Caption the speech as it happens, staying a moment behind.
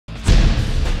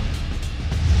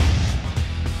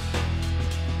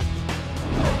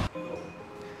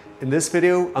In this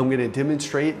video, I'm going to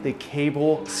demonstrate the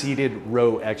cable seated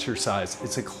row exercise.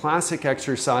 It's a classic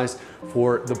exercise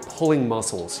for the pulling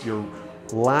muscles, your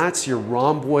lats, your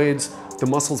rhomboids, the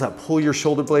muscles that pull your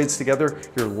shoulder blades together,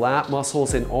 your lat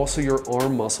muscles, and also your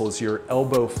arm muscles, your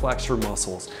elbow flexor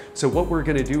muscles. So what we're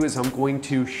going to do is I'm going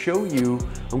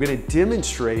to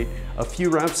demonstrate a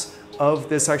few reps of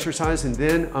this exercise, and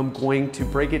then I'm going to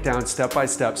break it down step by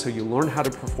step so you learn how to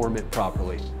perform it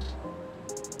properly.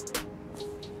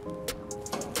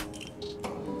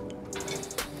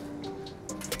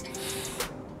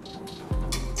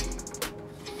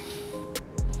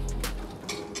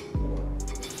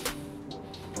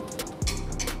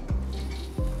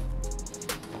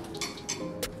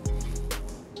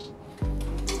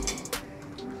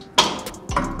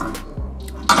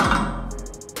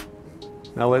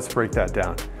 Now let's break that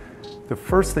down. The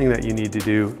first thing that you need to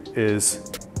do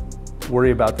is worry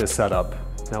about this setup.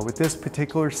 Now with this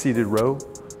particular seated row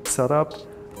setup,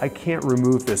 I can't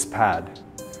remove this pad,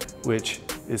 which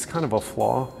is kind of a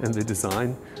flaw in the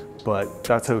design, but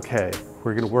that's okay.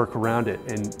 We're gonna work around it,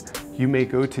 and you may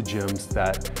go to gyms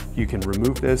that you can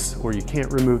remove this or you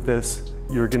can't remove this.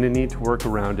 You're gonna need to work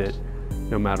around it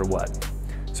no matter what.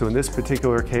 So in this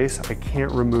particular case, I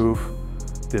can't remove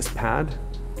this pad.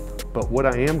 But what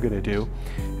I am going to do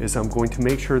is I'm going to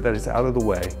make sure that it's out of the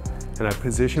way, and I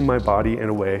position my body in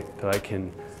a way that I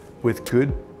can, with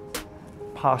good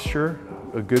posture,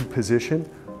 a good position,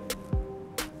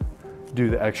 do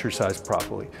the exercise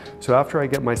properly. So after I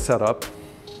get my setup,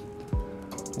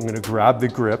 I'm going to grab the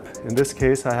grip. In this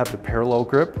case, I have the parallel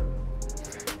grip.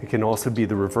 It can also be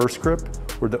the reverse grip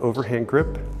or the overhand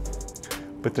grip,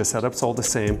 but the setup's all the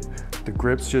same. The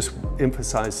grips just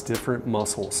emphasize different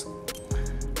muscles.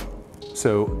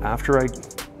 So after I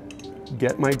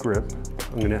get my grip,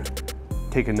 I'm gonna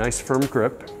take a nice firm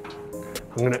grip.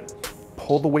 I'm gonna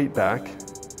pull the weight back.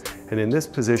 And in this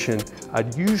position,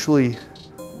 I'd usually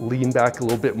lean back a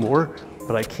little bit more,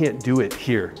 but I can't do it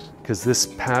here because this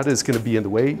pad is gonna be in the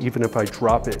way even if I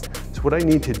drop it. So what I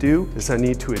need to do is I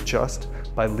need to adjust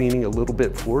by leaning a little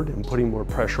bit forward and putting more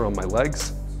pressure on my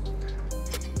legs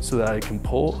so that I can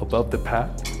pull above the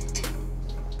pad.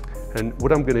 And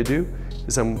what I'm gonna do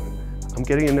is I'm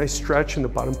getting a nice stretch in the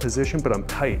bottom position, but I'm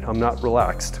tight. I'm not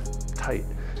relaxed, tight.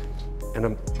 And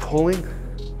I'm pulling,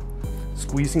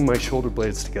 squeezing my shoulder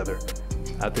blades together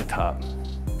at the top.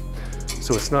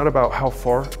 So it's not about how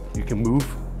far you can move.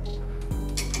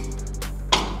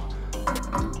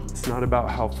 It's not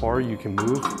about how far you can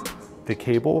move the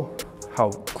cable, how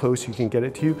close you can get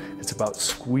it to you. It's about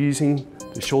squeezing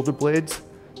the shoulder blades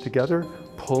together,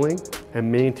 pulling,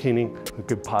 and maintaining a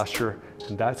good posture.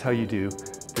 And that's how you do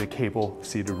the cable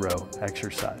seated row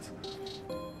exercise.